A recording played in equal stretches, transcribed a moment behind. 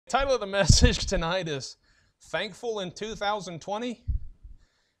Title of the message tonight is Thankful in 2020.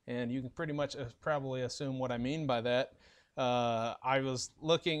 And you can pretty much probably assume what I mean by that. I was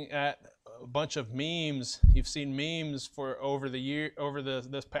looking at a bunch of memes. You've seen memes for over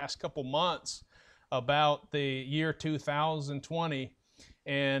this past couple months about the year 2020.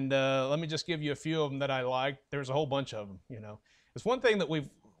 And let me just give you a few of them that I like. There's a whole bunch of them, you know. It's one thing that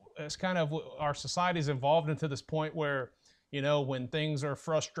it's kind of, our society's evolved into this point where, you know, when things are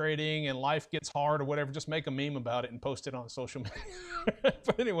frustrating and life gets hard or whatever, just make a meme about it and post it on social media.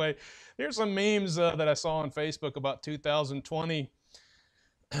 But anyway, here's some memes that I saw on Facebook about 2020.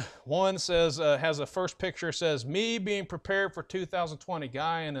 One says, has a first picture, says, me being prepared for 2020.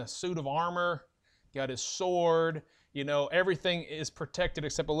 Guy in a suit of armor, got his sword, you know, everything is protected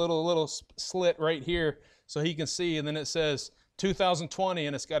except a little slit right here so he can see. And then it says 2020,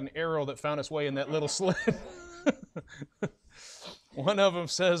 and it's got an arrow that found its way in that little slit. One of them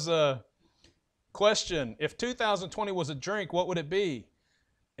says, question, if 2020 was a drink, what would it be?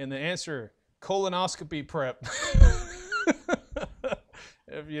 And the answer, colonoscopy prep.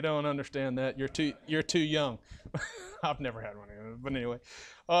 If you don't understand that, you're too young. I've never had one, but anyway.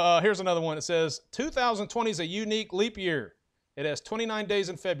 Here's another one. It says, 2020 is a unique leap year. It has 29 days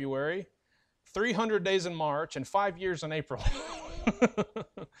in February, 300 days in March, and 5 years in April.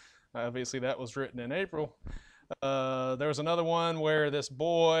 Obviously, that was written in April. There was another one where this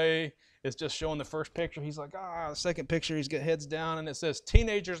boy is just showing the first picture. He's like, the second picture, he's got heads down, and it says,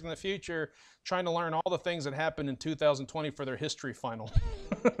 teenagers in the future trying to learn all the things that happened in 2020 for their history final.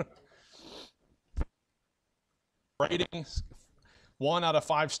 Ratings, 1 out of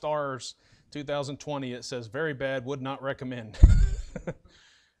 5 stars, 2020. It says, very bad, would not recommend.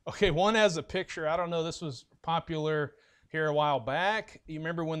 Okay, one has a picture. I don't know, this was popular here a while back. You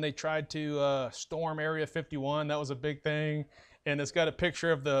remember when they tried to storm Area 51? That was a big thing. And it's got a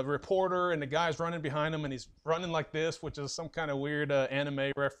picture of the reporter and the guy's running behind him, and he's running like this, which is some kind of weird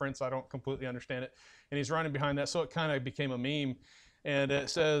anime reference. I don't completely understand it. And he's running behind that, so it kind of became a meme. And it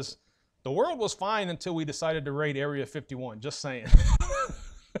says, the world was fine until we decided to raid Area 51. Just saying.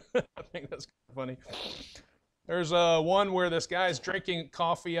 I think that's kind of funny. There's one where this guy's drinking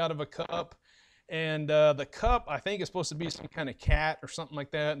coffee out of a cup. And the cup, I think, is supposed to be some kind of cat or something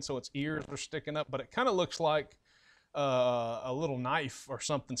like that, and so its ears are sticking up, but it kind of looks like a little knife or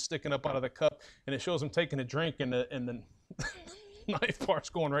something sticking up out of the cup, and it shows him taking a drink, and the knife part's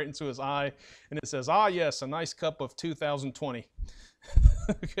going right into his eye, and it says, yes, a nice cup of 2020.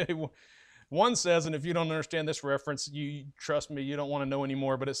 Okay, one says, and if you don't understand this reference, you trust me, you don't want to know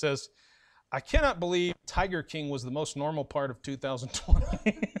anymore, but it says, I cannot believe Tiger King was the most normal part of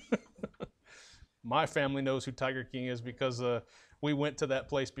 2020. My family knows who Tiger King is because we went to that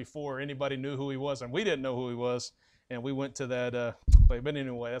place before anybody knew who he was, and we didn't know who he was, and we went to that place. But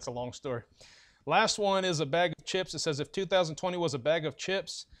anyway, that's a long story. Last one is a bag of chips. It says, if 2020 was a bag of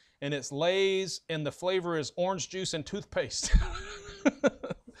chips, and it's Lay's, and the flavor is orange juice and toothpaste.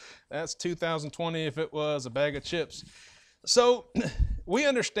 That's 2020 if it was a bag of chips. So we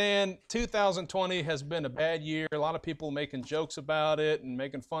understand 2020 has been a bad year. A lot of people making jokes about it and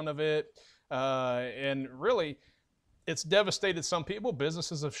making fun of it. And really, it's devastated some people.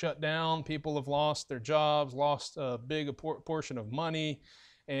 Businesses have shut down. People have lost their jobs, lost a big portion of money.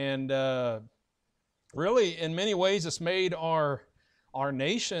 And really, in many ways, it's made our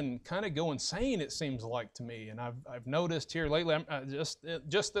nation kind of go insane, it seems like to me. And I've noticed here lately,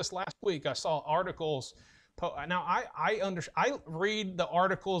 just this last week, I saw articles. Now, I read the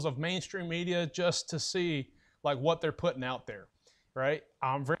articles of mainstream media just to see like what they're putting out there. Right?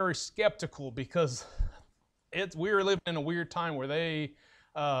 I'm very skeptical because we're living in a weird time where they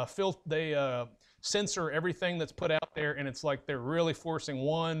censor everything that's put out there, and it's like they're really forcing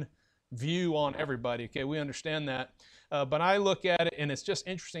one view on everybody. Okay, we understand that. But I look at it, and it's just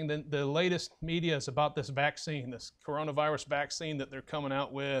interesting that the latest media is about this vaccine, this coronavirus vaccine that they're coming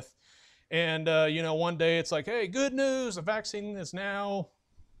out with. And, you know, one day it's like, hey, good news, the vaccine is now,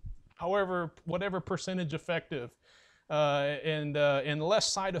 whatever percentage effective. And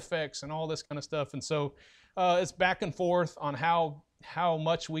less side effects and all this kind of stuff. And so it's back and forth on how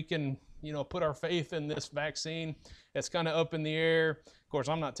much we can, you know, put our faith in this vaccine. It's kind of up in the air. Of course,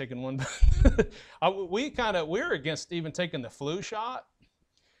 I'm not taking one, but we're against even taking the flu shot.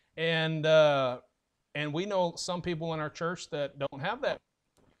 And we know some people in our church that don't have that.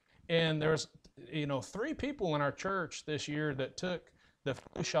 And there's, you know, 3 people in our church this year that took the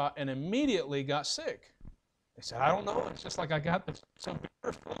flu shot and immediately got sick. They said, I don't know. It's just like I got some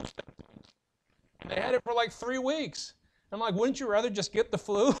flu symptoms. And they had it for like 3 weeks. I'm like, wouldn't you rather just get the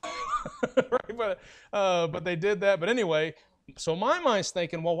flu? Right? But they did that. But anyway, So my mind's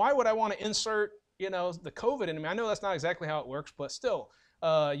thinking, well, why would I want to insert, the COVID into me? I know that's not exactly how it works, but still,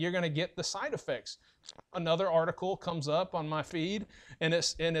 you're going to get the side effects. Another article comes up on my feed, and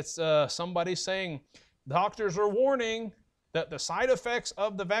it's somebody saying doctors are warning that the side effects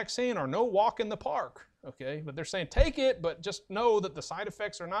of the vaccine are no walk in the park. Okay, but they're saying take it, but just know that the side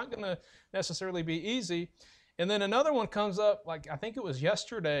effects are not going to necessarily be easy. And then another one comes up, like I think it was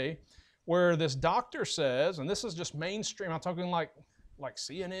yesterday, where this doctor says, and this is just mainstream, I'm talking like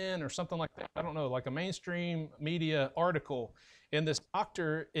CNN or something like that, I don't know, like a mainstream media article, and this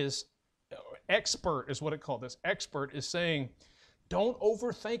doctor is expert, is what it called. This expert is saying, don't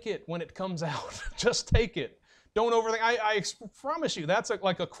overthink it when it comes out. Just take it. Don't overthink. I promise you, that's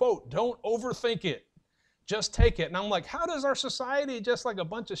like a quote. Don't overthink it. Just take it. And I'm like, how does our society, just like a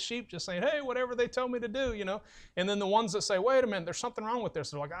bunch of sheep, just saying, hey, whatever they tell me to do, And then the ones that say, wait a minute, there's something wrong with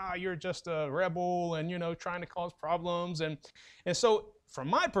this. They're like, you're just a rebel and, trying to cause problems. And so from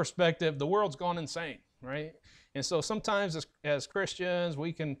my perspective, the world's gone insane, right? And so sometimes as Christians,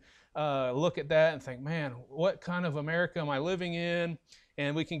 we can look at that and think, man, what kind of America am I living in?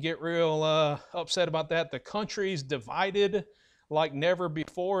 And we can get real upset about that. The country's divided like never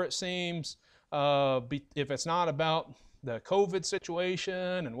before, it seems. If it's not about the COVID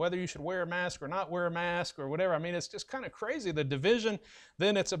situation and whether you should wear a mask or not wear a mask or whatever, I mean, it's just kind of crazy. The division,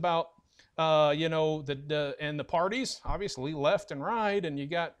 then it's about, and the parties, obviously left and right, and you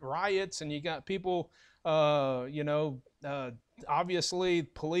got riots and you got people, obviously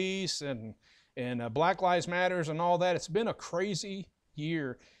police and Black Lives Matters and all that. It's been a crazy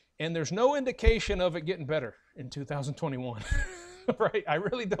year, and there's no indication of it getting better in 2021. Right? I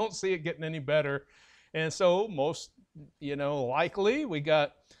really don't see it getting any better. And so most, likely we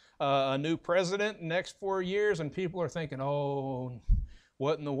got a new president in the next 4 years, and people are thinking, oh,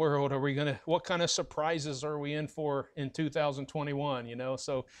 what in the world are we what kind of surprises are we in for in 2021,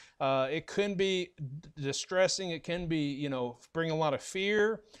 So it can be distressing. It can be, bring a lot of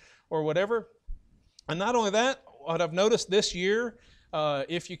fear or whatever. And not only that, what I've noticed this year,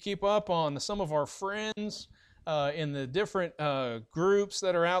 if you keep up on some of our friends, in the different groups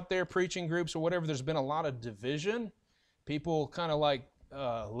that are out there, preaching groups or whatever, there's been a lot of division. People kind of like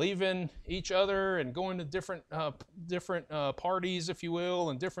leaving each other and going to different parties, if you will,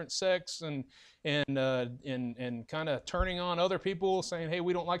 and different sects, and kind of turning on other people, saying, "Hey,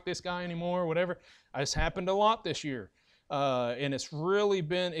 we don't like this guy anymore," or whatever. It's happened a lot this year, and it's really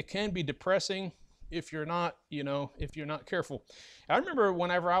been. It can be depressing if you're not, if you're not careful. I remember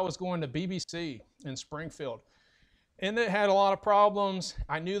whenever I was going to BBC in Springfield, and it had a lot of problems.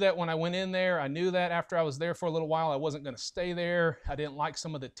 I knew that when I went in there. I knew that after I was there for a little while, I wasn't going to stay there. I didn't like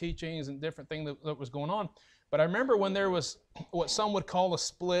some of the teachings and different things that was going on. But I remember when there was what some would call a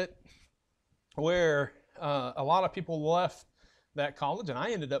split, where a lot of people left that college, and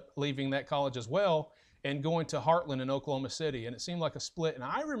I ended up leaving that college as well and going to Heartland in Oklahoma City. And it seemed like a split. And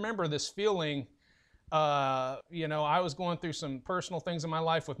I remember this feeling. I was going through some personal things in my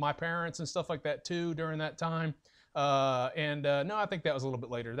life with my parents and stuff like that too during that time. No, I think that was a little bit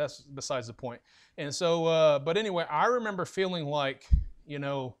later. That's besides the point. And so, but anyway, I remember feeling like,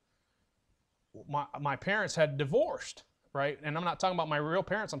 my parents had divorced, right? And I'm not talking about my real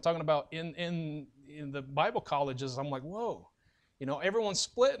parents. I'm talking about in the Bible colleges. I'm like, whoa. Everyone's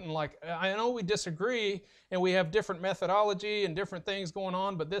splitting. Like, I know we disagree and we have different methodology and different things going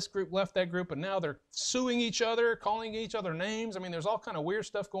on, but this group left that group and now they're suing each other, calling each other names. I mean, there's all kind of weird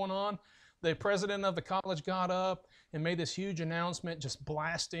stuff going on. The president of the college got up and made this huge announcement, just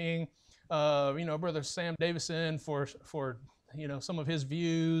blasting, Brother Sam Davison for some of his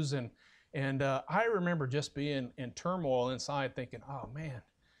views. And I remember just being in turmoil inside thinking, oh, man.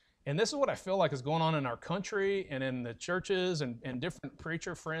 And this is what I feel like is going on in our country and in the churches and different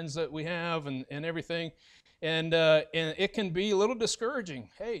preacher friends that we have and everything. And it can be a little discouraging.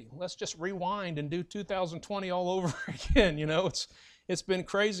 Hey, let's just rewind and do 2020 all over again. It's been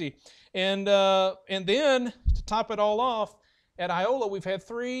crazy. And then to top it all off, at Iola, we've had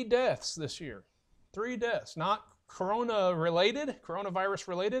 3 deaths this year. 3 deaths, not coronavirus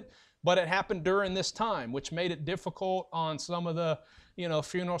related, but it happened during this time, which made it difficult on some of the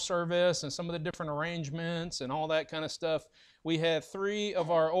funeral service and some of the different arrangements and all that kind of stuff. We had 3 of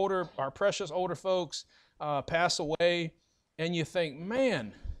our precious older folks pass away, and you think,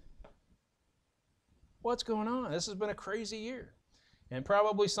 man, what's going on? This has been a crazy year. And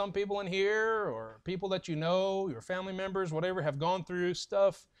probably some people in here or people that your family members, whatever, have gone through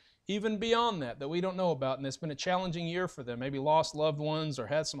stuff even beyond that we don't know about. And it's been a challenging year for them, maybe lost loved ones or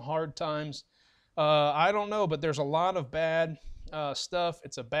had some hard times. I don't know, but there's a lot of bad stuff.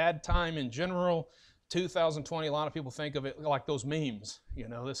 It's a bad time in general 2020, a lot of people think of it like those memes. You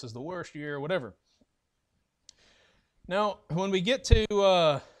know, this is the worst year, whatever. Now, when we get to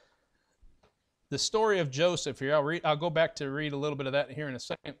the story of Joseph here, I'll go back to read a little bit of that here in a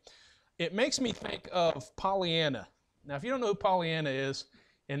second. It makes me think of Pollyanna. Now, if you don't know who Pollyanna is,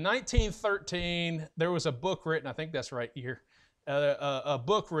 in 1913, there was a book written, I think that's right year, a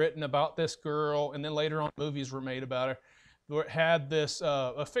book written about this girl, and then later on movies were made about her. It had this,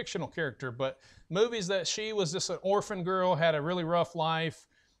 a fictional character, but movies that she was just an orphan girl, had a really rough life,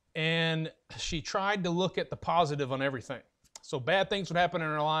 and she tried to look at the positive on everything. So bad things would happen in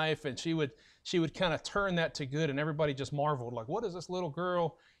her life, and she would kind of turn that to good, and everybody just marveled, like, what is this little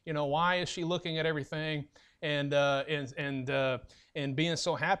girl? You know, why is she looking at everything and being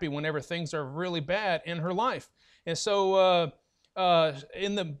so happy whenever things are really bad in her life? And so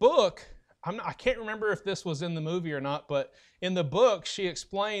in the book, I can't remember if this was in the movie or not, but in the book, she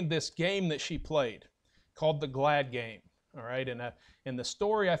explained this game that she played called the Glad Game. All right, and the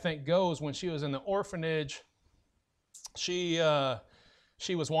story, I think, goes when she was in the orphanage, she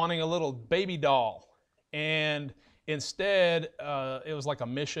was wanting a little baby doll, and instead it was like a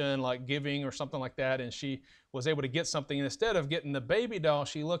mission, like giving or something like that, and she was able to get something, and instead of getting the baby doll,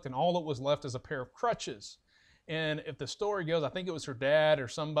 she looked, and all that was left is a pair of crutches. And if the story goes, I think it was her dad or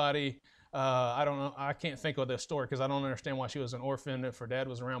somebody, I don't know, I can't think of the story because I don't understand why she was an orphan if her dad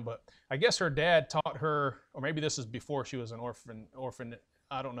was around, but I guess her dad taught her, or maybe this is before she was an orphan,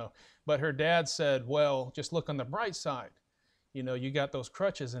 I don't know, but her dad said, well, just look on the bright side. You know, you got those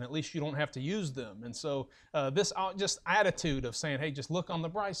crutches, and at least you don't have to use them. And so this just attitude of saying, hey, just look on the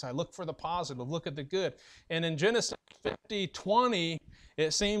bright side, look for the positive, look at the good. And in Genesis 50:20,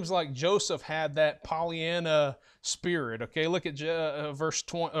 it seems like Joseph had that Pollyanna spirit. Okay, look at verse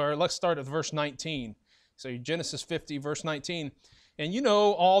 20, or let's start at verse 19. So Genesis 50, verse 19. And you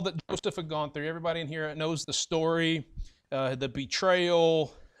know all that Joseph had gone through. Everybody in here knows the story, the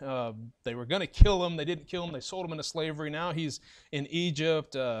betrayal. They were going to kill him. They didn't kill him. They sold him into slavery. Now he's in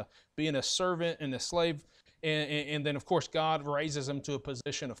Egypt, being a servant and a slave. And then, of course, God raises him to a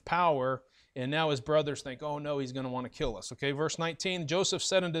position of power. And now his brothers think, oh, no, he's going to want to kill us. Okay, verse 19, Joseph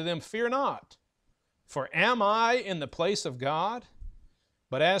said unto them, fear not, for am I in the place of God?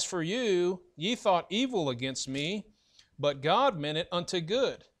 But as for you, ye thought evil against me, but God meant it unto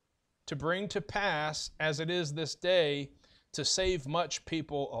good, to bring to pass, as it is this day, to save much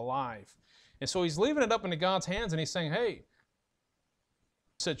people alive. And so he's leaving it up into God's hands, and he's saying, hey,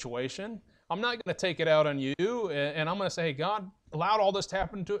 situation, I'm not going to take it out on you, and I'm going to say, hey, God allowed all this to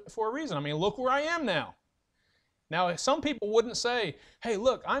happen for a reason. I mean, look where I am now. Now, some people wouldn't say, hey,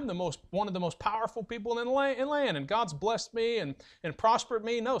 look, I'm one of the most powerful people in land, and God's blessed me and prospered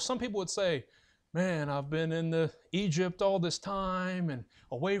me. No, some people would say, man, I've been in Egypt all this time and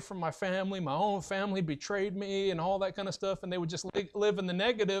away from my family. My own family betrayed me and all that kind of stuff. And they would just live in the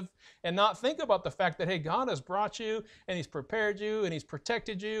negative and not think about the fact that, hey, God has brought you and He's prepared you and He's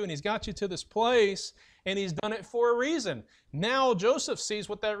protected you and He's got you to this place and He's done it for a reason. Now Joseph sees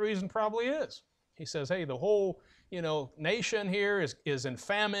what that reason probably is. He says, hey, the whole nation here is in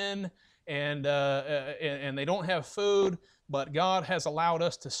famine and they don't have food. But God has allowed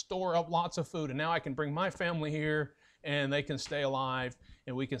us to store up lots of food, and now I can bring my family here, and they can stay alive,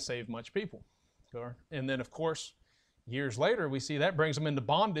 and we can save much people. And then, of course, years later, we see that brings them into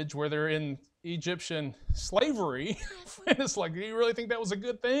bondage where they're in Egyptian slavery. And it's like, do you really think that was a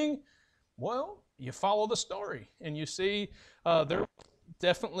good thing? Well, you follow the story, and you see there are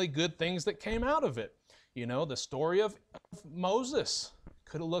definitely good things that came out of it. You know, the story of Moses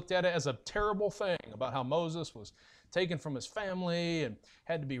could have looked at it as a terrible thing about how Moses was taken from his family and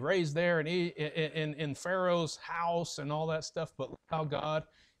had to be raised there in Pharaoh's house and all that stuff, but look how God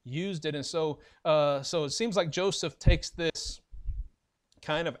used it. And so it seems like Joseph takes this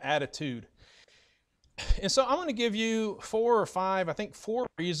kind of attitude. And so I'm going to give you 4 or 5, I think 4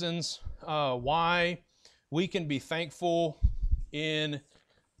 reasons why we can be thankful in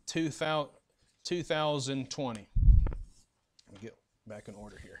 2020. Let me get back in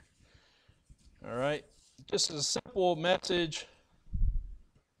order here. All right. Just a simple message,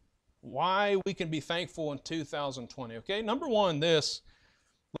 why we can be thankful in 2020, okay? Number one, let's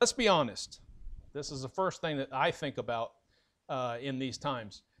be honest. This is the first thing that I think about in these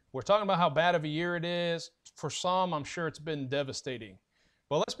times. We're talking about how bad of a year it is. For some, I'm sure it's been devastating.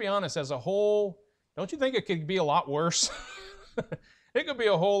 But let's be honest, as a whole, don't you think it could be a lot worse? It could be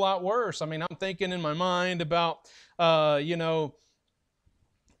a whole lot worse. I mean, I'm thinking in my mind about,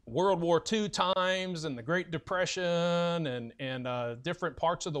 World War II times and the Great Depression and different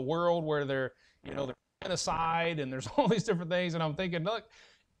parts of the world where they're genocide and there's all these different things. And I'm thinking, look,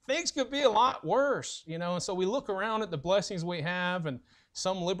 things could be a lot worse, and so we look around at the blessings we have and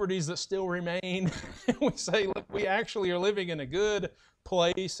some liberties that still remain, and we say, look, we actually are living in a good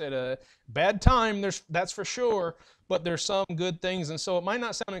place at a bad time, that's for sure, but there's some good things. And so it might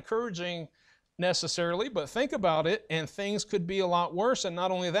not sound encouraging necessarily, but think about it, and things could be a lot worse. And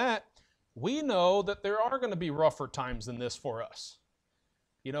not only that, we know that there are going to be rougher times than this for us.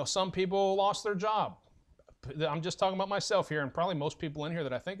 Some people lost their job. I'm just talking about myself here, and probably most people in here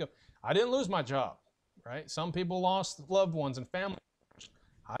that I think of. I didn't lose my job, right? Some people lost loved ones and family.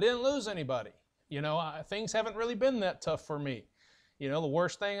 I didn't lose anybody. Things haven't really been that tough for me. The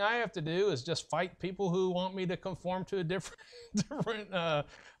worst thing I have to do is just fight people who want me to conform to a different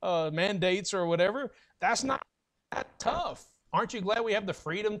mandates or whatever. That's not that tough. Aren't you glad we have the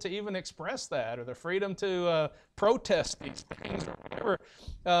freedom to even express that, or the freedom to protest these things or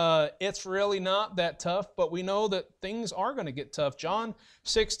whatever? It's really not that tough, but we know that things are going to get tough. John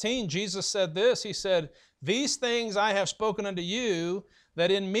 16, Jesus said this. He said, "These things I have spoken unto you,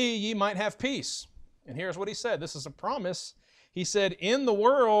 that in me ye might have peace." And here's what he said. This is a promise. He said, "In the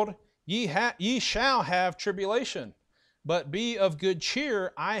world ye shall have tribulation, but be of good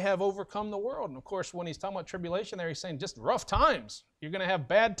cheer, I have overcome the world." And of course, when he's talking about tribulation there, he's saying just rough times. You're going to have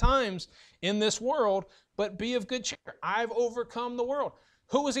bad times in this world, but be of good cheer. I've overcome the world.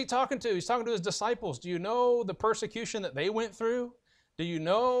 Who was he talking to? He's talking to his disciples. Do you know the persecution that they went through? Do you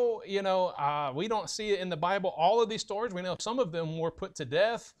know, we don't see it in the Bible, all of these stories. We know some of them were put to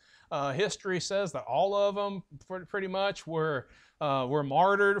death. History says that all of them pretty much were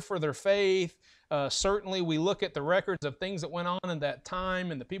martyred for their faith. Certainly we look at the records of things that went on in that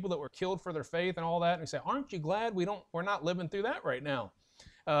time and the people that were killed for their faith and all that, and we say, aren't you glad we're not living through that right now?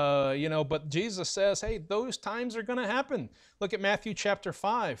 But Jesus says, hey, those times are going to happen. Look at Matthew chapter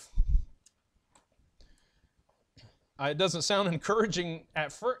 5. It doesn't sound encouraging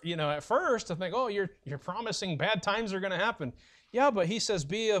at first to think, oh, you're promising bad times are going to happen. Yeah, but he says,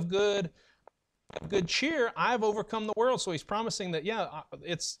 be of good cheer. I've overcome the world. So he's promising that,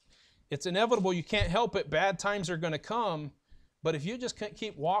 it's inevitable. You can't help it. Bad times are going to come. But if you just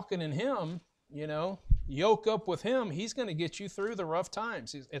keep walking in him, yoke up with him, he's going to get you through the rough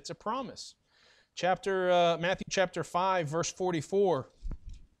times. It's a promise. Matthew chapter 5, verse 44.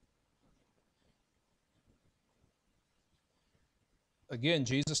 Again,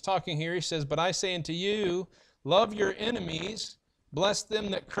 Jesus talking here, he says, "But I say unto you, love your enemies, bless them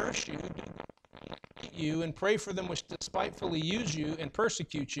that curse you, do you, and pray for them which despitefully use you and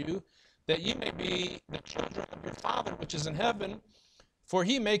persecute you, that ye may be the children of your Father which is in heaven. For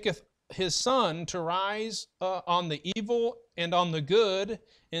he maketh his sun to rise on the evil and on the good,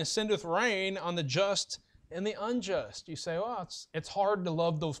 and sendeth rain on the just and the unjust." You say, well, it's hard to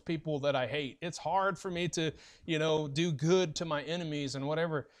love those people that I hate. It's hard for me to, do good to my enemies and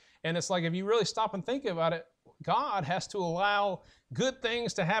whatever. And it's like, if you really stop and think about it, God has to allow good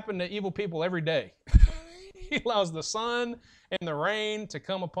things to happen to evil people every day. He allows the sun and the rain to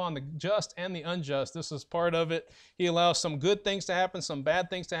come upon the just and the unjust. This is part of it. He allows some good things to happen, some bad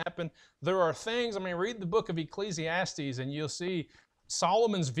things to happen. There are things, read the book of Ecclesiastes and you'll see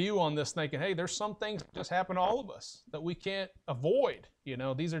Solomon's view on this, thinking, hey, there's some things that just happen to all of us that we can't avoid.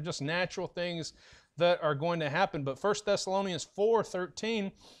 These are just natural things that are going to happen. But 1 Thessalonians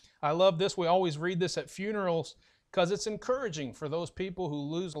 4:13, I love this. We always read this at funerals because it's encouraging for those people who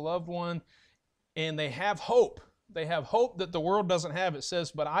lose a loved one and they have hope. They have hope that the world doesn't have. It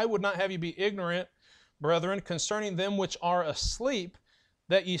says, "But I would not have you be ignorant, brethren, concerning them which are asleep,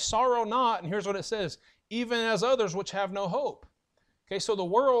 that ye sorrow not." And here's what it says, "Even as others which have no hope." Okay, so the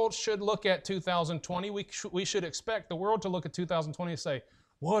world should look at 2020. We should expect the world to look at 2020 and say,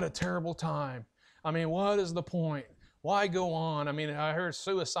 what a terrible time. What is the point? Why go on? I heard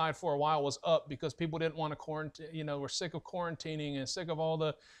suicide for a while was up because people didn't want to quarantine, were sick of quarantining and sick of all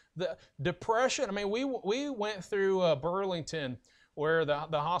the depression. We went through Burlington, where the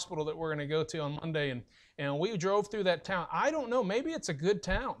hospital that we're going to go to on Monday, and we drove through that town. I don't know, maybe it's a good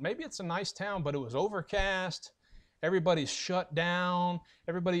town. Maybe it's a nice town, but it was overcast. Everybody's shut down.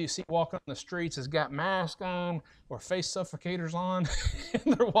 Everybody you see walking on the streets has got masks on or face suffocators on.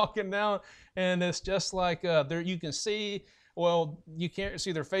 And they're walking down, and it's just like you can see, well, you can't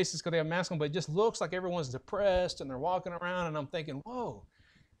see their faces because they have masks on, but it just looks like everyone's depressed, and they're walking around, and I'm thinking, whoa,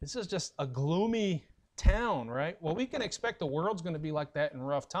 this is just a gloomy town, right? Well, we can expect the world's going to be like that in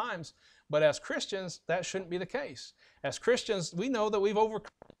rough times, but as Christians, that shouldn't be the case. As Christians, we know that we've overcome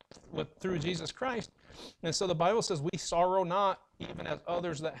through Jesus Christ. And so the Bible says, we sorrow not, even as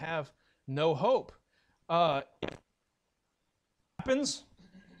others that have no hope. It happens.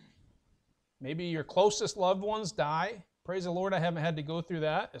 Maybe your closest loved ones die. Praise the Lord, I haven't had to go through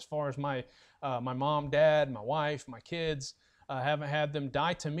that as far as my mom, dad, my wife, my kids. I haven't had them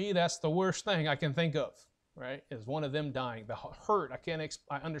die. To me, that's the worst thing I can think of, right? Is one of them dying. The hurt,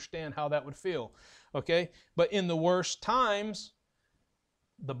 I understand how that would feel, okay? But in the worst times,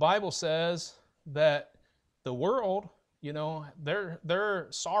 the Bible says that the world, their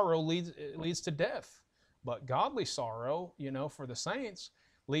sorrow leads to death. But godly sorrow, for the saints,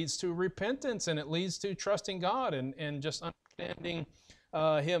 leads to repentance, and it leads to trusting God and just understanding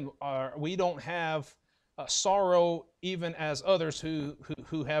Him. We don't have sorrow even as others who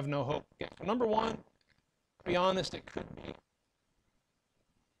have no hope. Number one, to be honest, it could be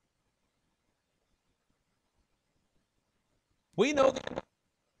we know that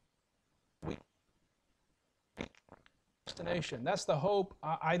destination. That's the hope.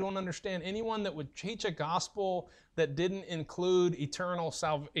 I don't understand anyone that would teach a gospel that didn't include eternal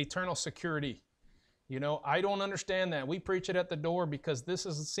security. I don't understand that. We preach it at the door because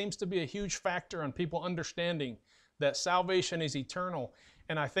seems to be a huge factor on people understanding that salvation is eternal.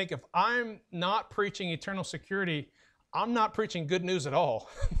 And I think if I'm not preaching eternal security, I'm not preaching good news at all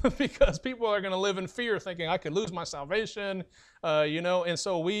because people are going to live in fear thinking I could lose my salvation, and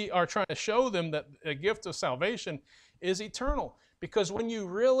so we are trying to show them that the gift of salvation is eternal. Because when you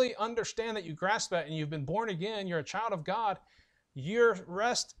really understand that, you grasp that, and you've been born again, you're a child of God, you're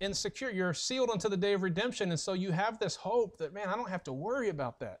rest and secure. You're sealed unto the day of redemption. And so you have this hope that, man, I don't have to worry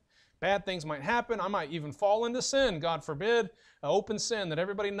about that. Bad things might happen. I might even fall into sin, God forbid, open sin that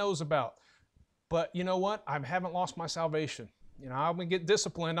everybody knows about. But you know what? I haven't lost my salvation. I'm going to get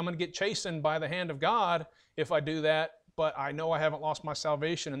disciplined. I'm going to get chastened by the hand of God if I do that. But I know I haven't lost my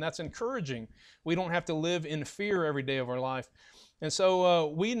salvation, and that's encouraging. We don't have to live in fear every day of our life. And so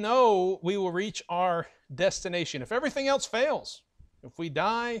we know we will reach our destination. If everything else fails, if we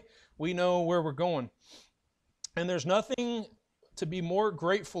die, we know where we're going. And there's nothing to be more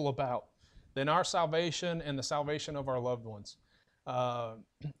grateful about than our salvation and the salvation of our loved ones.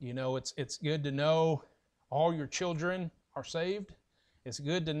 It's good to know all your children are saved. It's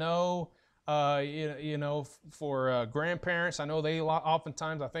good to know for grandparents. I know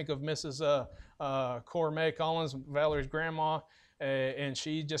oftentimes I think of Mrs. Cora Mae Collins, Valerie's grandma, and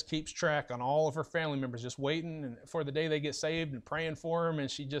she just keeps track on all of her family members, just waiting for the day they get saved and praying for them. And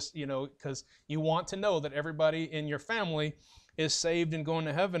she just, because you want to know that everybody in your family is saved and going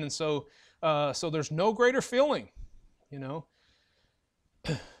to heaven. And so there's no greater feeling,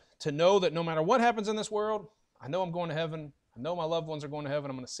 to know that no matter what happens in this world, I know I'm going to heaven. I know my loved ones are going to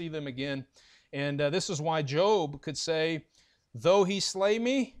heaven. I'm going to see them again. And this is why Job could say, though he slay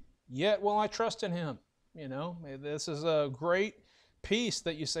me, yet will I trust in him. This is a great peace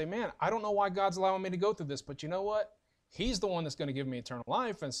that you say, man, I don't know why God's allowing me to go through this, but you know what? He's the one that's going to give me eternal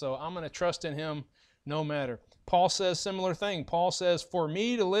life, and so I'm going to trust in Him no matter. Paul says similar thing. Paul says, for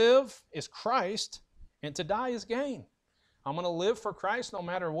me to live is Christ, and to die is gain. I'm going to live for Christ no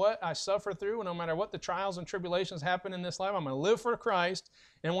matter what I suffer through, and no matter what the trials and tribulations happen in this life. I'm going to live for Christ,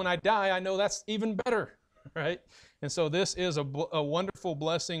 and when I die, I know that's even better, right? And so this is a wonderful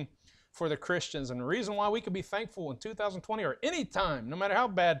blessing for the Christians. And the reason why we can be thankful in 2020 or any time, no matter how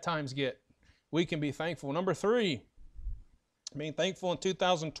bad times get, we can be thankful. Number 3, being thankful in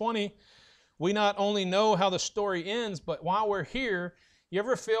 2020, we not only know how the story ends, but while we're here, you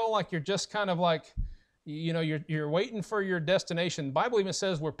ever feel like you're just kind of like, you're waiting for your destination. The Bible even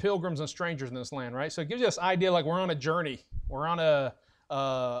says we're pilgrims and strangers in this land, right? So it gives you this idea like we're on a journey. We're on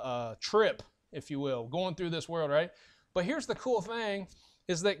a trip, if you will, going through this world, right? But here's the cool thing,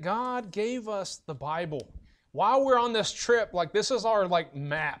 is that God gave us the Bible. While we're on this trip, like this is our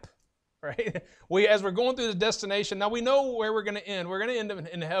map, right? As we're going through the destination, now we know where we're going to end. We're going to end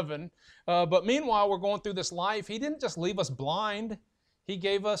in heaven. But meanwhile, we're going through this life. He didn't just leave us blind. He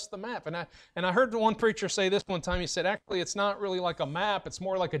gave us the map. And I heard one preacher say this one time. He said, actually, it's not really like a map. It's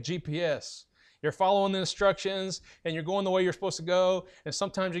more like a GPS. You're following the instructions, and you're going the way you're supposed to go, and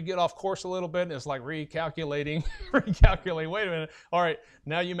sometimes you get off course a little bit, and it's like recalculating. Wait a minute. All right,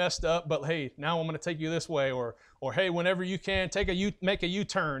 now you messed up, but hey, now I'm going to take you this way, or hey, whenever you can, make a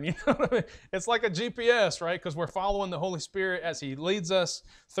U-turn. It's like a GPS, right? Because we're following the Holy Spirit as He leads us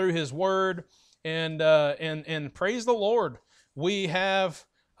through His Word, and praise the Lord, we have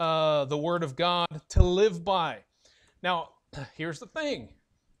the Word of God to live by. Now, here's the thing.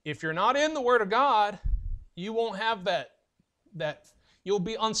 If you're not in the Word of God, you won't have that you'll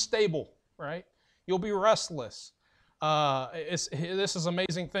be unstable, right? You'll be restless. This is an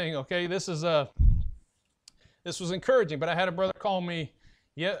amazing thing, okay? This was encouraging, but I had a brother call me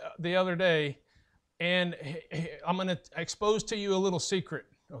the other day, and I'm going to expose to you a little secret,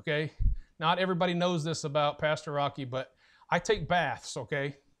 okay? not everybody knows this about Pastor Rocky, but I take baths,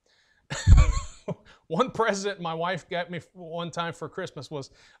 okay? One present my wife got me one time for Christmas was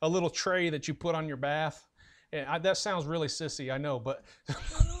a little tray that you put on your bath. And that sounds really sissy, I know, but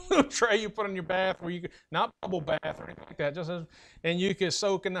a tray you put on your bath where you could, not bubble bath or anything like that, and you could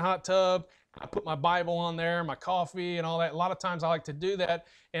soak in the hot tub. I put my Bible on there, my coffee and all that. A lot of times I like to do that,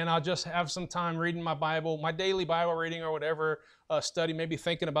 and I'll just have some time reading my Bible, my daily Bible reading or whatever, study, maybe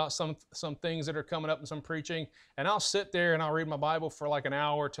thinking about some things that are coming up and some preaching, and I'll sit there and I'll read my Bible for like an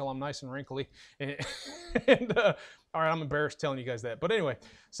hour till I'm nice and wrinkly. And all right, I'm embarrassed telling you guys that. But anyway,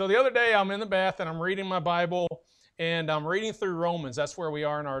 so the other day I'm in the bath and I'm reading my Bible, and I'm reading through Romans. That's where we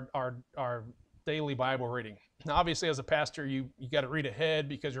are in our daily Bible reading. Now, obviously, as a pastor, you got to read ahead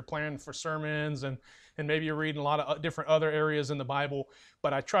because you're planning for sermons, and maybe you're reading a lot of different other areas in the Bible.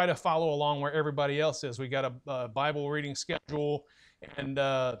 But I try to follow along where everybody else is. We got a Bible reading schedule, and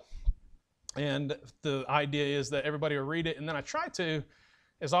the idea is that everybody will read it, and then I try to,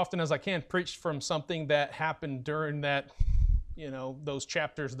 as often as I can, preach from something that happened during that, those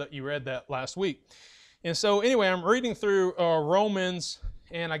chapters that you read that last week. And so anyway, I'm reading through Romans,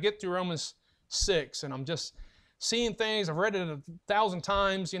 and I get through Romans 6, and I'm just seeing things. I've read it 1,000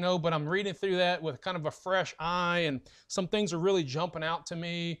 times, but I'm reading through that with kind of a fresh eye, and some things are really jumping out to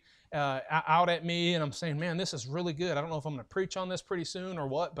me, out at me, and I'm saying, man, this is really good. I don't know if I'm going to preach on this pretty soon or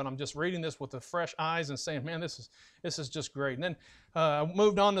what, but I'm just reading this with the fresh eyes and saying, man, this is just great. And then I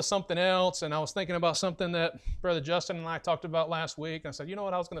moved on to something else, and I was thinking about something that Brother Justin and I talked about last week, and I said, you know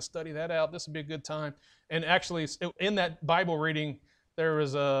what, I was going to study that out. This would be a good time. And actually, in that Bible reading, there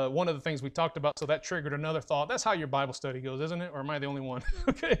was one of the things we talked about, so that triggered another thought. That's how your Bible study goes, isn't it? Or am I the only one?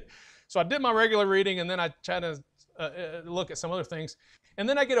 Okay. So I did my regular reading, and then I tried to look at some other things. And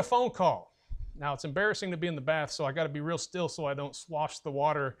then I get a phone call. Now, it's embarrassing to be in the bath, so I got to be real still so I don't slosh the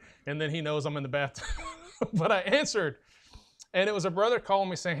water, and then he knows I'm in the bath. But I answered, and it was a brother calling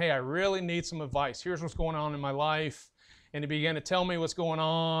me saying, hey, I really need some advice. Here's what's going on in my life. And he began to tell me what's going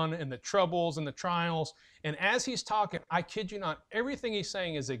on and the troubles and the trials. And as he's talking, I kid you not, everything he's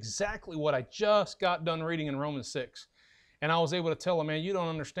saying is exactly what I just got done reading in Romans 6. And I was able to tell him, man, you don't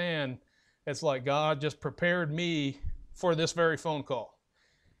understand. It's like God just prepared me for this very phone call,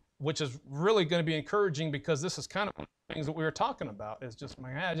 which is really going to be encouraging, because this is kind of one of the things that we were talking about. It's just,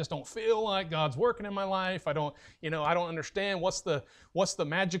 man, I just don't feel like God's working in my life. I don't understand what's the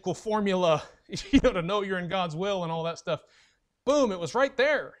magical formula, to know you're in God's will and all that stuff. Boom, it was right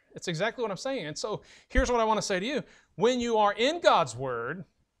there. It's exactly what I'm saying. And so here's what I want to say to you. When you are in God's Word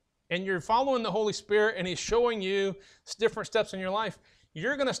and you're following the Holy Spirit and He's showing you different steps in your life,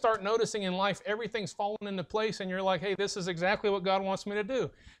 you're going to start noticing in life everything's falling into place, and you're like, hey, this is exactly what God wants me to do.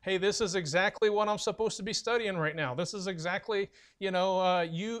 Hey, this is exactly what I'm supposed to be studying right now. This is exactly, you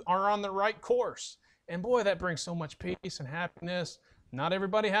are on the right course. And boy, that brings so much peace and happiness. Not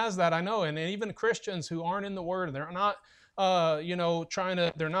everybody has that, I know. And even Christians who aren't in the Word, they're not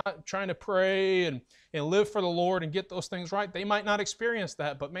they're not trying to pray and live for the Lord and get those things right. They might not experience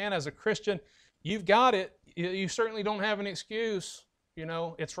that. But man, as a Christian, you've got it. You certainly don't have an excuse.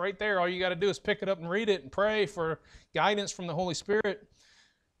 It's right there. All you got to do is pick it up and read it and pray for guidance from the Holy Spirit.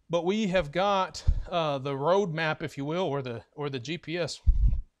 But we have got the road map, if you will, or the GPS.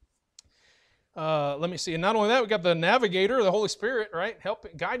 Let me see. And not only that, we got the navigator, the Holy Spirit, right,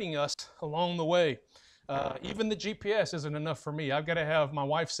 guiding us along the way. Even the GPS isn't enough for me. I've got to have my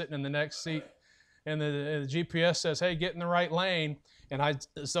wife sitting in the next seat, and the GPS says, hey, get in the right lane, and I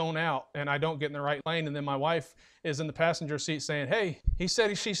zone out, and I don't get in the right lane, and then my wife is in the passenger seat saying, hey,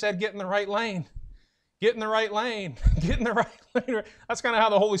 she said, get in the right lane. Get in the right lane. Get in the right lane. That's kind of how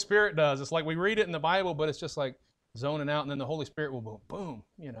the Holy Spirit does. It's like we read it in the Bible, but it's just like zoning out, and then the Holy Spirit will go, boom,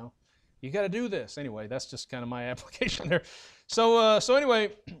 you got to do this. Anyway, that's just kind of my application there. So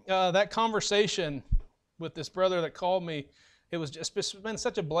anyway, that conversation with this brother that called me, it's been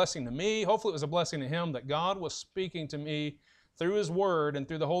such a blessing to me. Hopefully it was a blessing to him that God was speaking to me through His Word and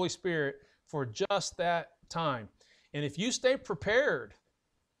through the Holy Spirit for just that time. And if you stay prepared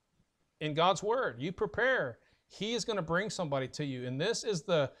in God's Word, you prepare, He is going to bring somebody to you. And this is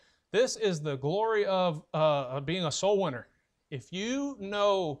the glory of being a soul winner. If you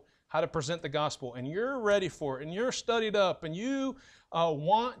know how to present the gospel, and you're ready for it, and you're studied up, and you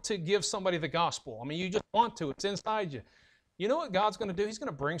want to give somebody the gospel. I mean, you just want to. It's inside you. You know what God's going to do? He's going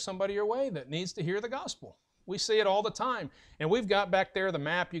to bring somebody your way that needs to hear the gospel. We see it all the time. And we've got back there the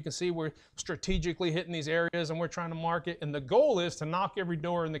map. You can see we're strategically hitting these areas, and we're trying to mark it. And the goal is to knock every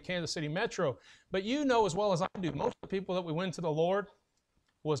door in the Kansas City metro. But you know as well as I do, most of the people that we win to the Lord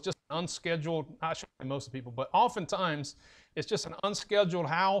was just unscheduled, I shouldn't say most of the people, but oftentimes it's just an unscheduled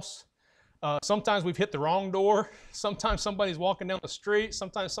house, Sometimes we've hit the wrong door. Sometimes somebody's walking down the street.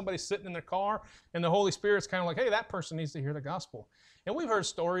 Sometimes somebody's sitting in their car, and the Holy Spirit's kind of like, hey, that person needs to hear the gospel. And we've heard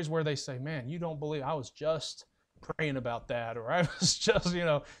stories where they say, man, you don't believe, I was just praying about that, or I was just,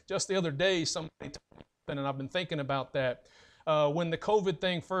 just the other day somebody told me something, and I've been thinking about that. When the COVID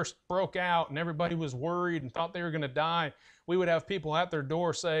thing first broke out and everybody was worried and thought they were going to die, we would have people at their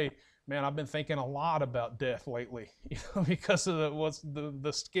door say, man, I've been thinking a lot about death lately, because of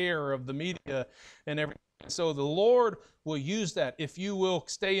the scare of the media and everything. So the Lord will use that if you will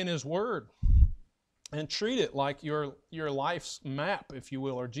stay in His Word and treat it like your life's map, if you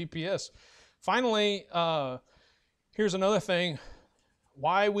will, or GPS. Finally, here's another thing,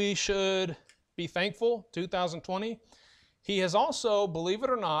 why we should be thankful, 2020. He has also, believe it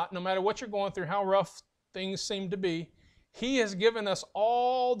or not, no matter what you're going through, how rough things seem to be, He has given us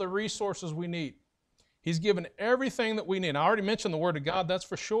all the resources we need. He's given everything that we need. I already mentioned the Word of God, that's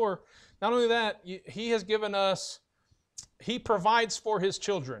for sure. Not only that, He has given us, He provides for His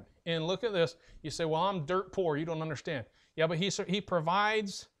children. And look at this. You say, well, I'm dirt poor. You don't understand. Yeah, but He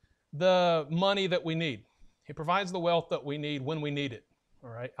provides the money that we need. He provides the wealth that we need when we need it.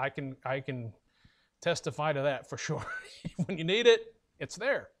 All right? I can testify to that for sure. When you need it, it's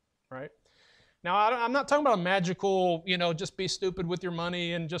there. Right? Now, I'm not talking about a magical, just be stupid with your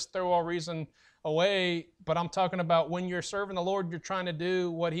money and just throw all reason away, but I'm talking about when you're serving the Lord, you're trying to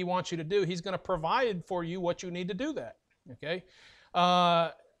do what He wants you to do. He's going to provide for you what you need to do that, okay?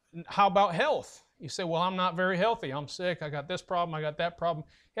 How about health? You say, well, I'm not very healthy. I'm sick. I got this problem. I got that problem.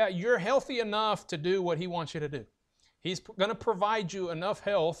 Yeah, you're healthy enough to do what He wants you to do. He's going to provide you enough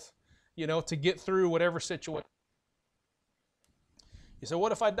health, to get through whatever situation. You say,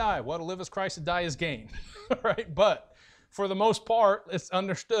 what if I die? Well, to live as Christ, to die is gain, right? But for the most part, it's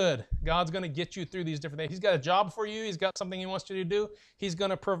understood. God's going to get you through these different things. He's got a job for you. He's got something He wants you to do. He's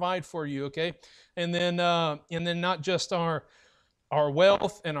going to provide for you, okay? And then not just our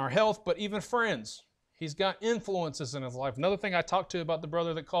wealth and our health, but even friends. He's got influences in his life. Another thing I talked to about the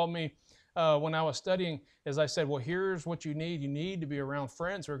brother that called me when I was studying is I said, well, here's what you need. You need to be around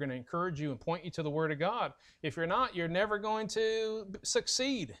friends who are going to encourage you and point you to the Word of God. If you're not, you're never going to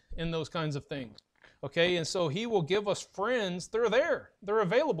succeed in those kinds of things. Okay, and so He will give us friends. They're there. They're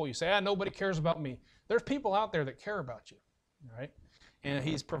available. You say, nobody cares about me. There's people out there that care about you, right? And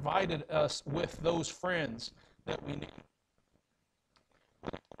He's provided us with those friends that we need.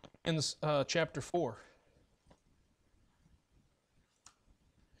 In chapter 4.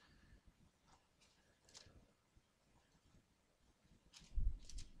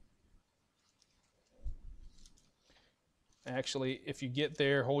 Actually, if you get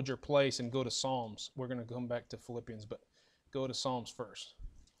there, hold your place and go to Psalms. We're going to come back to Philippians, but go to Psalms first.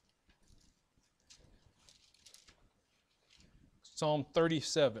 Psalm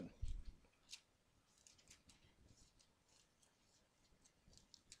 37.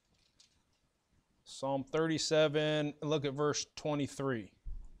 Psalm 37, look at verse 23.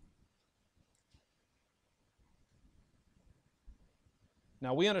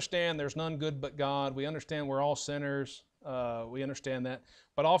 Now, we understand there's none good but God. We understand we're all sinners. We understand that.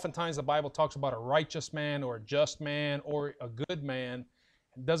 But oftentimes the Bible talks about a righteous man or a just man or a good man.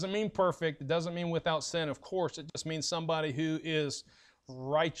 It doesn't mean perfect. It doesn't mean without sin. Of course, it just means somebody who is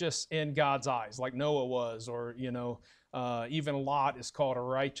righteous in God's eyes, like Noah was, or, even Lot is called a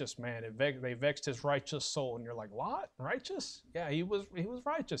righteous man. They vexed his righteous soul. And you're like, Lot? Righteous? Yeah, he was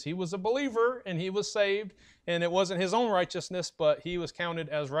righteous. He was a believer, and he was saved. And it wasn't his own righteousness, but he was counted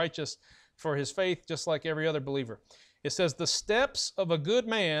as righteous for his faith, just like every other believer. It says, the steps of a good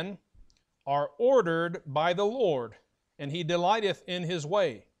man are ordered by the Lord, and He delighteth in his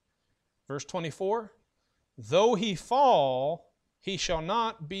way. Verse 24, though he fall, he shall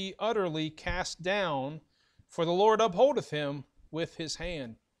not be utterly cast down, for the Lord upholdeth him with His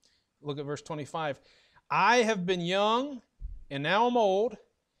hand. Look at verse 25. I have been young, and now am old,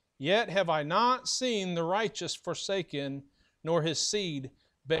 yet have I not seen the righteous forsaken, nor his seed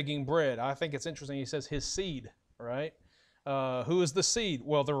begging bread. I think it's interesting. He says his seed, right? Who is the seed?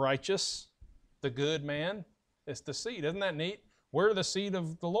 Well, the righteous, the good man. It's the seed. Isn't that neat? We're the seed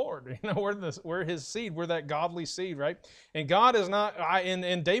of the Lord. We're His seed. We're that godly seed, right? And God is not,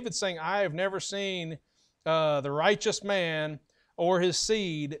 and David's saying, I have never seen the righteous man or his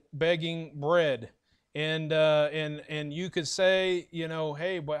seed begging bread. And you could say,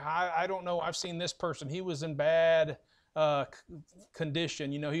 hey, but I don't know. I've seen this person. He was in bad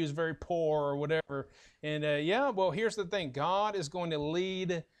condition. He was very poor or whatever. And well, here's the thing. God is going to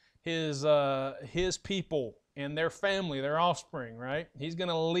lead His people and their family, their offspring, right? He's going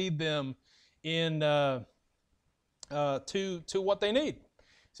to lead them in to what they need.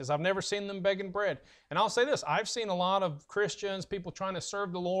 He says, I've never seen them begging bread. And I'll say this, I've seen a lot of Christians, people trying to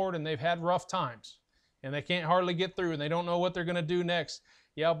serve the Lord, and they've had rough times. And they can't hardly get through, and they don't know what they're going to do next.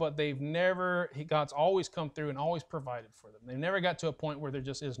 Yeah, but God's always come through and always provided for them. They never got to a point where there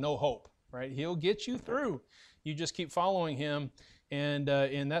just is no hope, right? He'll get you through. You just keep following Him, and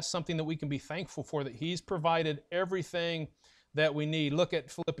that's something that we can be thankful for, that He's provided everything that we need. Look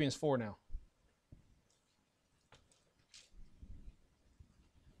at Philippians 4 now.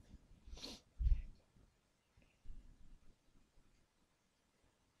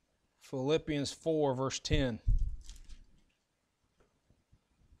 Philippians 4, verse 10.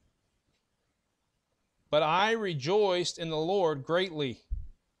 But I rejoiced in the Lord greatly,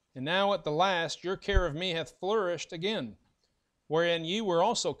 and now at the last your care of me hath flourished again, wherein ye were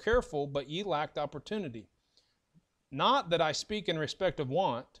also careful, but ye lacked opportunity. Not that I speak in respect of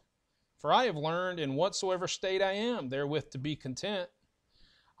want, for I have learned in whatsoever state I am therewith to be content.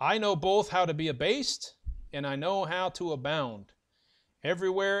 I know both how to be abased, and I know how to abound.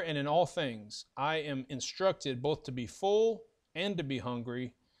 Everywhere and in all things I am instructed both to be full and to be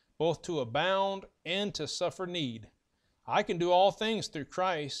hungry, both to abound and to suffer need. I can do all things through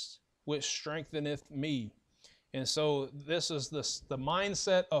Christ, which strengtheneth me. And so this is the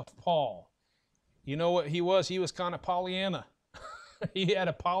mindset of Paul. You know what he was? He was kind of Pollyanna. He had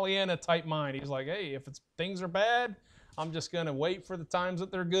a Pollyanna type mind. He's like, hey, if things are bad, I'm just going to wait for the times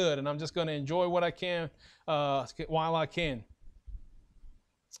that they're good, and I'm just going to enjoy what I can while I can.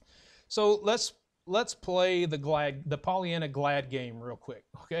 So let's play the Pollyanna glad game real quick,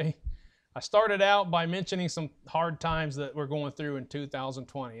 okay? I started out by mentioning some hard times that we're going through in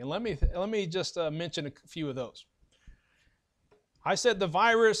 2020, and let me just mention a few of those. I said the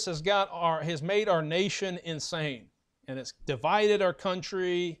virus has made our nation insane, and it's divided our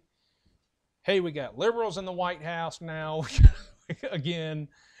country. Hey, we got liberals in the White House now again.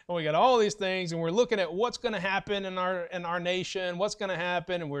 And we got all these things, and we're looking at what's going to happen in our nation, what's going to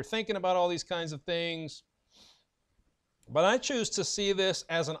happen, and we're thinking about all these kinds of things. But I choose to see this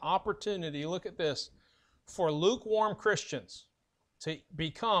as an opportunity, look at this, for lukewarm Christians to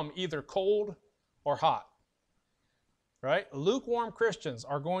become either cold or hot. Right? Lukewarm Christians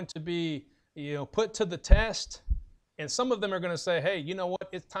are going to be, put to the test, and some of them are going to say, hey, you know what?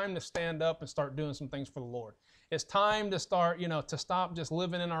 It's time to stand up and start doing some things for the Lord. It's time to start, to stop just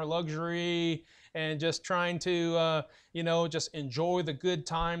living in our luxury and just trying to, just enjoy the good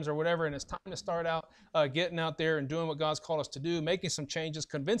times or whatever. And it's time to start out getting out there and doing what God's called us to do, making some changes,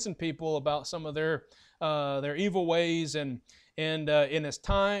 convincing people about some of their evil ways. And it's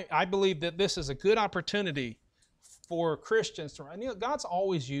time. I believe that this is a good opportunity for Christians to. God's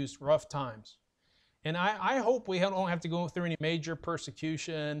always used rough times, and I hope we don't have to go through any major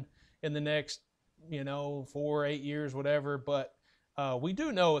persecution in the next 4 or 8 years, whatever, but we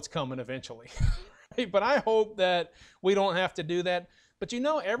do know it's coming eventually. Right? But I hope that we don't have to do that. But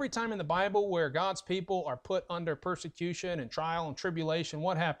every time in the Bible where God's people are put under persecution and trial and tribulation,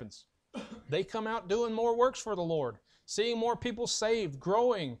 what happens? They come out doing more works for the Lord, seeing more people saved,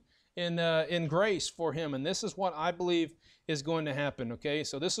 growing in grace for Him. And this is what I believe is going to happen, okay?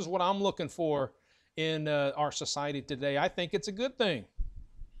 So this is what I'm looking for in our society today. I think it's a good thing.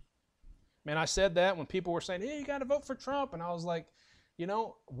 Man, I said that when people were saying, hey, you got to vote for Trump. And I was like,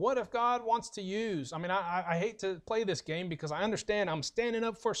 what if God wants to use? I hate to play this game because I understand I'm standing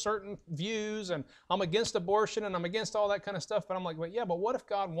up for certain views and I'm against abortion and I'm against all that kind of stuff. But I'm like, but what if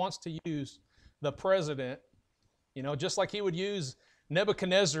God wants to use the president, just like He would use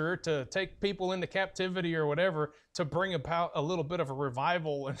Nebuchadnezzar to take people into captivity or whatever to bring about a little bit of a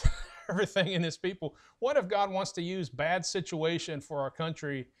revival and everything in His people? What if God wants to use bad situation for our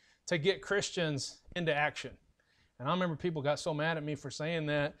country to get Christians into action? And I remember people got so mad at me for saying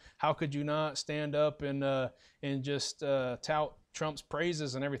that. How could you not stand up and just tout Trump's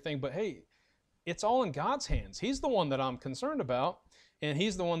praises and everything? But hey, it's all in God's hands. He's the one that I'm concerned about, and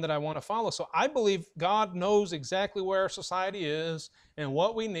He's the one that I want to follow. So I believe God knows exactly where our society is and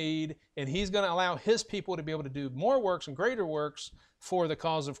what we need, and He's going to allow His people to be able to do more works and greater works for the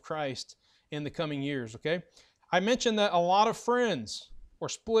cause of Christ in the coming years, okay? I mentioned that a lot of friends were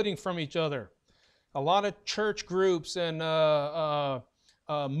splitting from each other. A lot of church groups and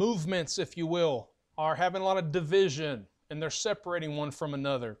movements, if you will, are having a lot of division, and they're separating one from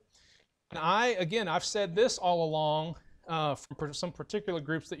another. And I've said this all along, from some particular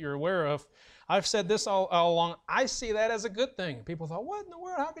groups that you're aware of. I've said this all along. I see that as a good thing. People thought, what in the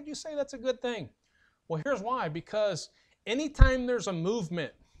world? How could you say that's a good thing? Well, here's why. Because anytime there's a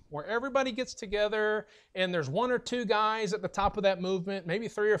movement where everybody gets together and there's one or two guys at the top of that movement, maybe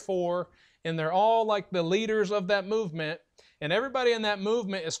three or four, and they're all like the leaders of that movement, and everybody in that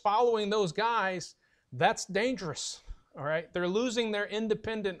movement is following those guys, that's dangerous. All right? They're losing their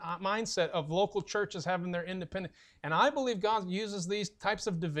independent mindset of local churches having their independent. And I believe God uses these types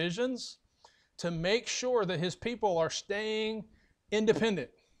of divisions to make sure that his people are staying independent.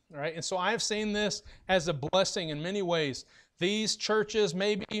 All right? And so I've seen this as a blessing in many ways. These churches,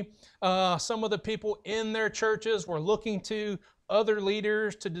 maybe some of the people in their churches were looking to other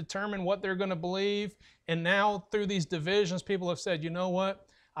leaders to determine what they're going to believe. And now through these divisions, people have said, you know what?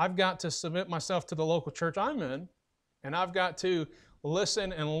 I've got to submit myself to the local church I'm in. And I've got to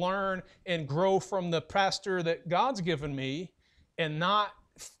listen and learn and grow from the pastor that God's given me, and not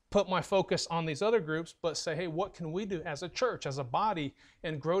put my focus on these other groups, but say, hey, what can we do as a church, as a body,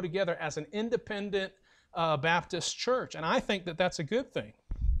 and grow together as an independent Baptist church? And I think that that's a good thing.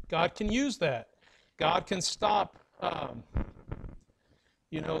 God can use that. God can stop,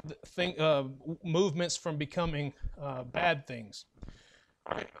 movements from becoming bad things.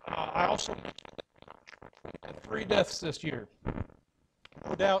 All right. I also mentioned that we had 3 deaths this year.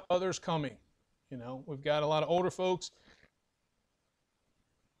 No doubt others coming. We've got a lot of older folks.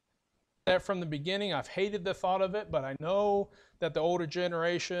 That from the beginning, I've hated the thought of it, but I know that the older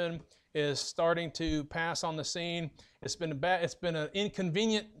generation is starting to pass on the scene. It's been an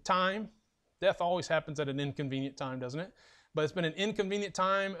inconvenient time. Death always happens at an inconvenient time, doesn't it? But it's been an inconvenient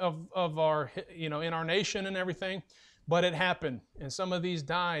time of our, in our nation and everything. But it happened, and some of these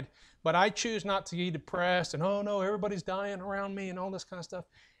died. But I choose not to be depressed and, oh no, everybody's dying around me and all this kind of stuff.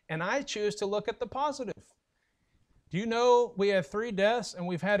 And I choose to look at the positive. Do you know we had 3 deaths and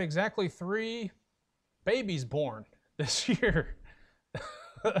we've had exactly 3 babies born this year?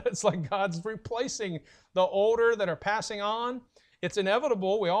 It's like God's replacing the older that are passing on. It's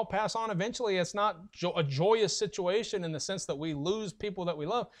inevitable. We all pass on eventually. It's not a joyous situation in the sense that we lose people that we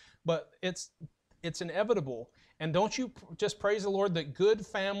love, but it's inevitable. And don't you just praise the Lord that good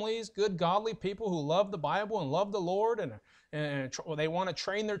families, good godly people who love the Bible and love the Lord and they want to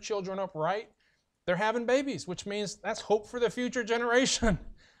train their children up right, they're having babies, which means that's hope for the future generation.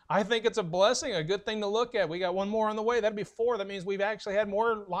 I think it's a blessing, a good thing to look at. We got 1 more on the way. That'd be 4. That means we've actually had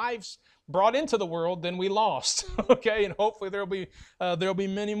more lives brought into the world than we lost. Okay, and hopefully there'll be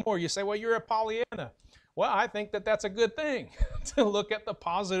many more. You say, well, you're a Pollyanna. Well, I think that that's a good thing to look at the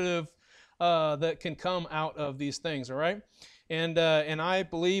positive that can come out of these things. All right, and I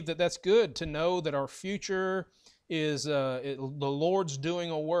believe that that's good to know that our future is the Lord's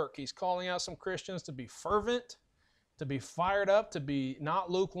doing a work. He's calling out some Christians to be fervent, to be fired up, to be not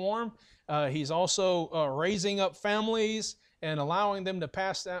lukewarm. He's also raising up families and allowing them to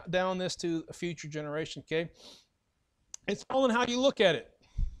pass down this to a future generation, okay? It's all in how you look at it.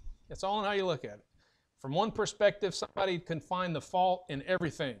 It's all in how you look at it. From one perspective, somebody can find the fault in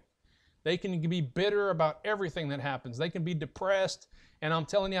everything. They can be bitter about everything that happens. They can be depressed. And I'm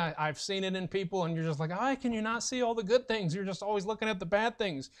telling you, I've seen it in people, and you're just like, how can you not see all the good things? You're just always looking at the bad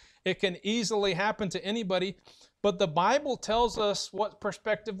things. It can easily happen to anybody. But the Bible tells us what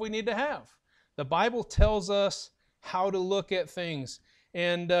perspective we need to have. The Bible tells us how to look at things.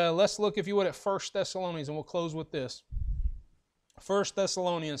 And let's look, if you would, at 1 Thessalonians, and we'll close with this. 1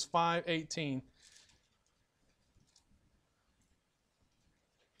 Thessalonians 5:18.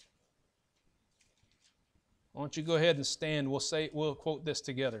 Why don't you go ahead and stand? We'll quote this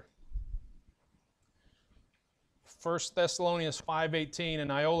together. 1 Thessalonians 5:18.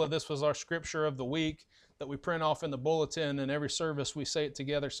 And Iola, this was our scripture of the week that we print off in the bulletin, and every service we say it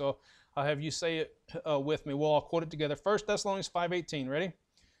together. So I'll have you say it with me. We'll all quote it together. 1 Thessalonians 5:18. Ready?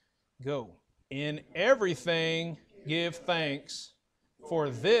 Go. In everything give thanks, for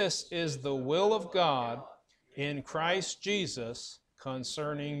this is the will of God in Christ Jesus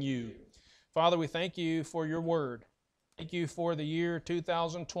concerning you. Father, we thank you for your word. Thank you for the year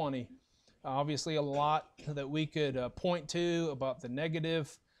 2020. Obviously, a lot that we could point to about the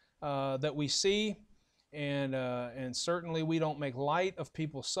negative that we see. And certainly we don't make light of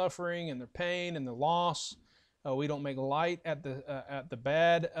people's suffering and their pain and their loss. We don't make light at the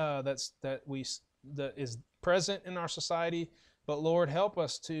bad that is present in our society. But Lord, help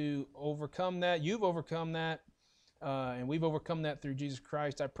us to overcome that. You've overcome that. And we've overcome that through Jesus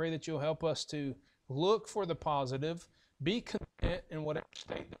Christ. I pray that you'll help us to look for the positive, be content in whatever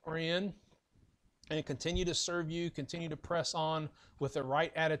state that we're in, and continue to serve you, continue to press on with the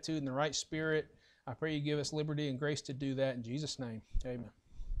right attitude and the right spirit. I pray you give us liberty and grace to do that in Jesus' name. Amen.